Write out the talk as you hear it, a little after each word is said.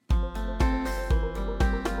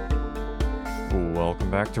Welcome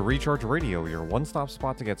back to Recharge Radio, your one-stop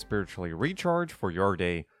spot to get spiritually recharged for your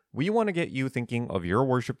day. We want to get you thinking of your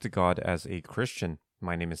worship to God as a Christian.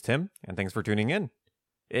 My name is Tim, and thanks for tuning in.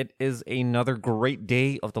 It is another great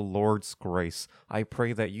day of the Lord's grace. I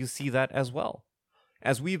pray that you see that as well.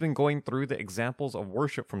 As we've been going through the examples of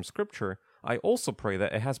worship from Scripture, I also pray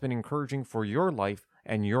that it has been encouraging for your life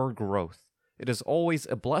and your growth. It is always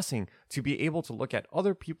a blessing to be able to look at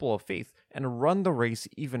other people of faith and run the race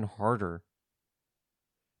even harder.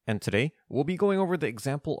 And today, we'll be going over the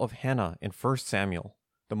example of Hannah in 1 Samuel,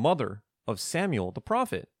 the mother of Samuel the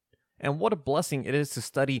prophet. And what a blessing it is to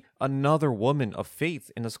study another woman of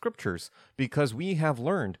faith in the scriptures, because we have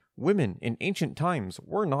learned women in ancient times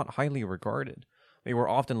were not highly regarded. They were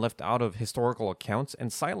often left out of historical accounts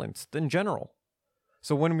and silenced in general.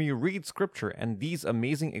 So when we read scripture and these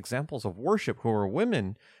amazing examples of worship who are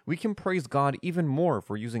women, we can praise God even more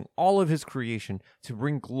for using all of his creation to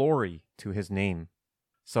bring glory to his name.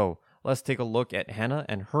 So, let's take a look at Hannah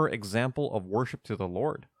and her example of worship to the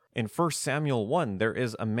Lord. In 1 Samuel 1, there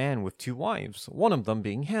is a man with 2 wives, one of them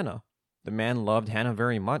being Hannah. The man loved Hannah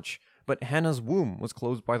very much, but Hannah's womb was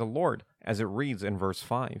closed by the Lord, as it reads in verse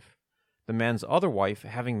 5. The man's other wife,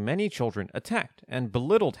 having many children, attacked and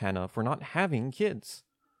belittled Hannah for not having kids.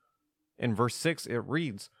 In verse 6, it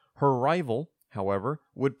reads, her rival, however,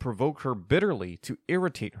 would provoke her bitterly to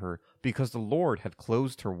irritate her because the Lord had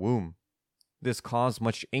closed her womb. This caused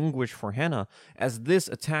much anguish for Hannah, as this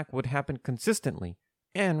attack would happen consistently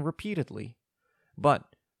and repeatedly.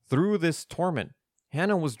 But through this torment,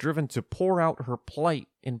 Hannah was driven to pour out her plight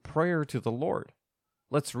in prayer to the Lord.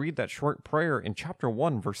 Let's read that short prayer in chapter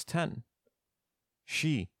 1, verse 10.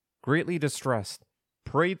 She, greatly distressed,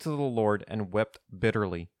 prayed to the Lord and wept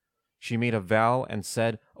bitterly. She made a vow and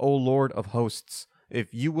said, O Lord of hosts,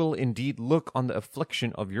 if you will indeed look on the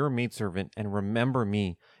affliction of your maidservant and remember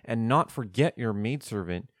me, and not forget your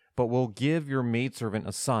maidservant, but will give your maidservant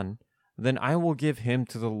a son, then I will give him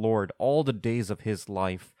to the Lord all the days of his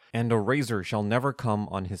life, and a razor shall never come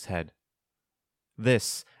on his head.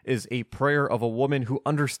 This is a prayer of a woman who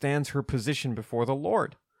understands her position before the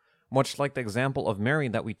Lord. Much like the example of Mary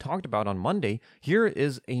that we talked about on Monday, here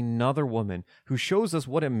is another woman who shows us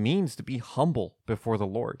what it means to be humble before the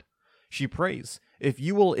Lord. She prays, if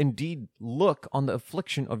you will indeed look on the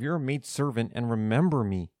affliction of your maidservant and remember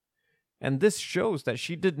me. And this shows that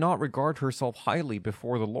she did not regard herself highly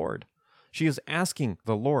before the Lord. She is asking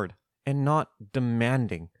the Lord and not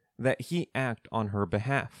demanding that he act on her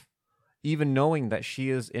behalf. Even knowing that she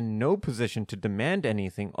is in no position to demand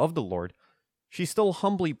anything of the Lord, she still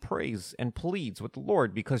humbly prays and pleads with the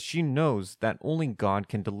Lord because she knows that only God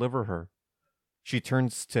can deliver her. She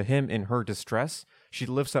turns to him in her distress. She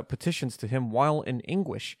lifts up petitions to him while in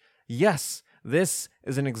anguish. Yes, this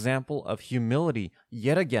is an example of humility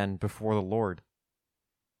yet again before the Lord.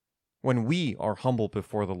 When we are humble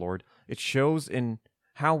before the Lord, it shows in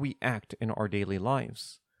how we act in our daily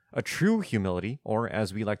lives. A true humility, or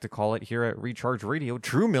as we like to call it here at Recharge Radio,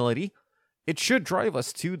 true humility, it should drive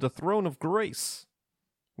us to the throne of grace.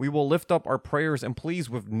 We will lift up our prayers and pleas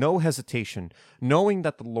with no hesitation, knowing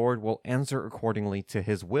that the Lord will answer accordingly to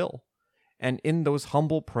his will. And in those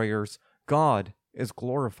humble prayers, God is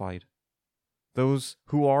glorified. Those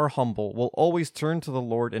who are humble will always turn to the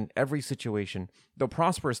Lord in every situation, the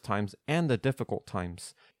prosperous times and the difficult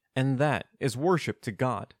times. And that is worship to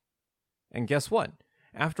God. And guess what?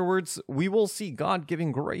 Afterwards, we will see God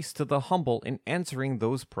giving grace to the humble in answering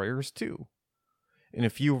those prayers too. In a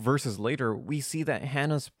few verses later, we see that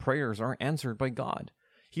Hannah's prayers are answered by God.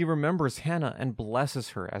 He remembers Hannah and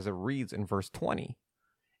blesses her, as it reads in verse 20.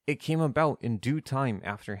 It came about in due time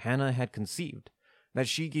after Hannah had conceived, that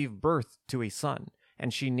she gave birth to a son,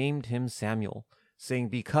 and she named him Samuel, saying,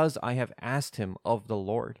 because I have asked him of the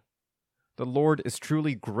Lord. The Lord is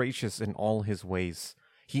truly gracious in all his ways.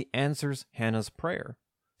 He answers Hannah's prayer.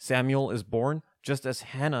 Samuel is born just as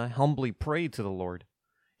Hannah humbly prayed to the Lord.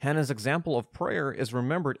 Hannah's example of prayer is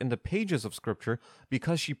remembered in the pages of Scripture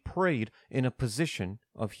because she prayed in a position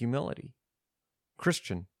of humility.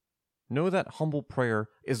 Christian, know that humble prayer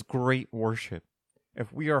is great worship.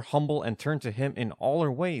 If we are humble and turn to him in all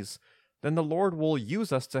our ways, then the Lord will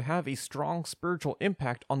use us to have a strong spiritual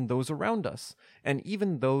impact on those around us, and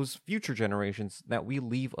even those future generations that we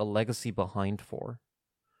leave a legacy behind for.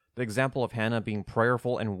 The example of Hannah being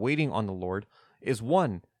prayerful and waiting on the Lord is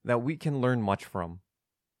one that we can learn much from.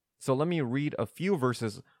 So let me read a few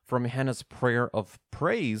verses from Hannah's prayer of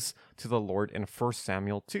praise to the Lord in 1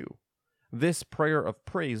 Samuel 2. This prayer of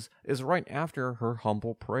praise is right after her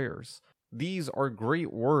humble prayers. These are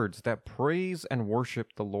great words that praise and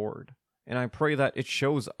worship the Lord, and I pray that it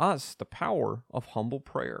shows us the power of humble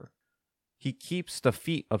prayer. He keeps the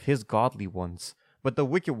feet of his godly ones, but the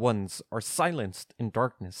wicked ones are silenced in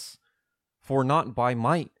darkness. For not by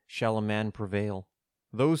might shall a man prevail.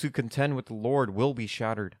 Those who contend with the Lord will be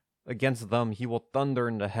shattered. Against them he will thunder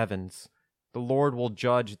in the heavens. The Lord will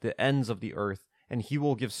judge the ends of the earth, and he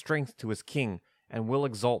will give strength to his king, and will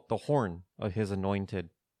exalt the horn of his anointed.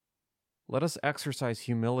 Let us exercise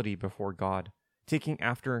humility before God, taking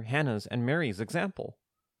after Hannah's and Mary's example.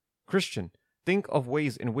 Christian, think of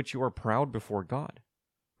ways in which you are proud before God.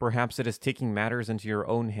 Perhaps it is taking matters into your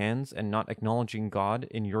own hands and not acknowledging God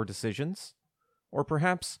in your decisions. Or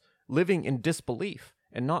perhaps living in disbelief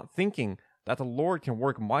and not thinking that the Lord can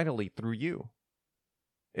work mightily through you.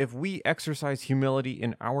 If we exercise humility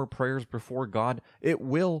in our prayers before God, it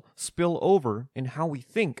will spill over in how we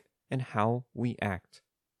think and how we act.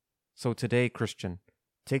 So today, Christian,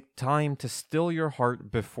 take time to still your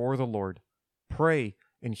heart before the Lord. Pray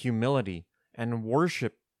in humility and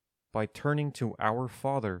worship by turning to our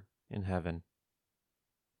Father in heaven.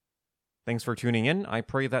 Thanks for tuning in. I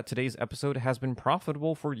pray that today's episode has been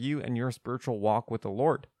profitable for you and your spiritual walk with the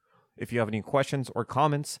Lord. If you have any questions or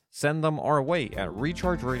comments, send them our way at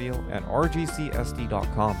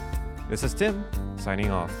rechargeradio@rgcsd.com. This is Tim, signing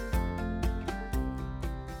off.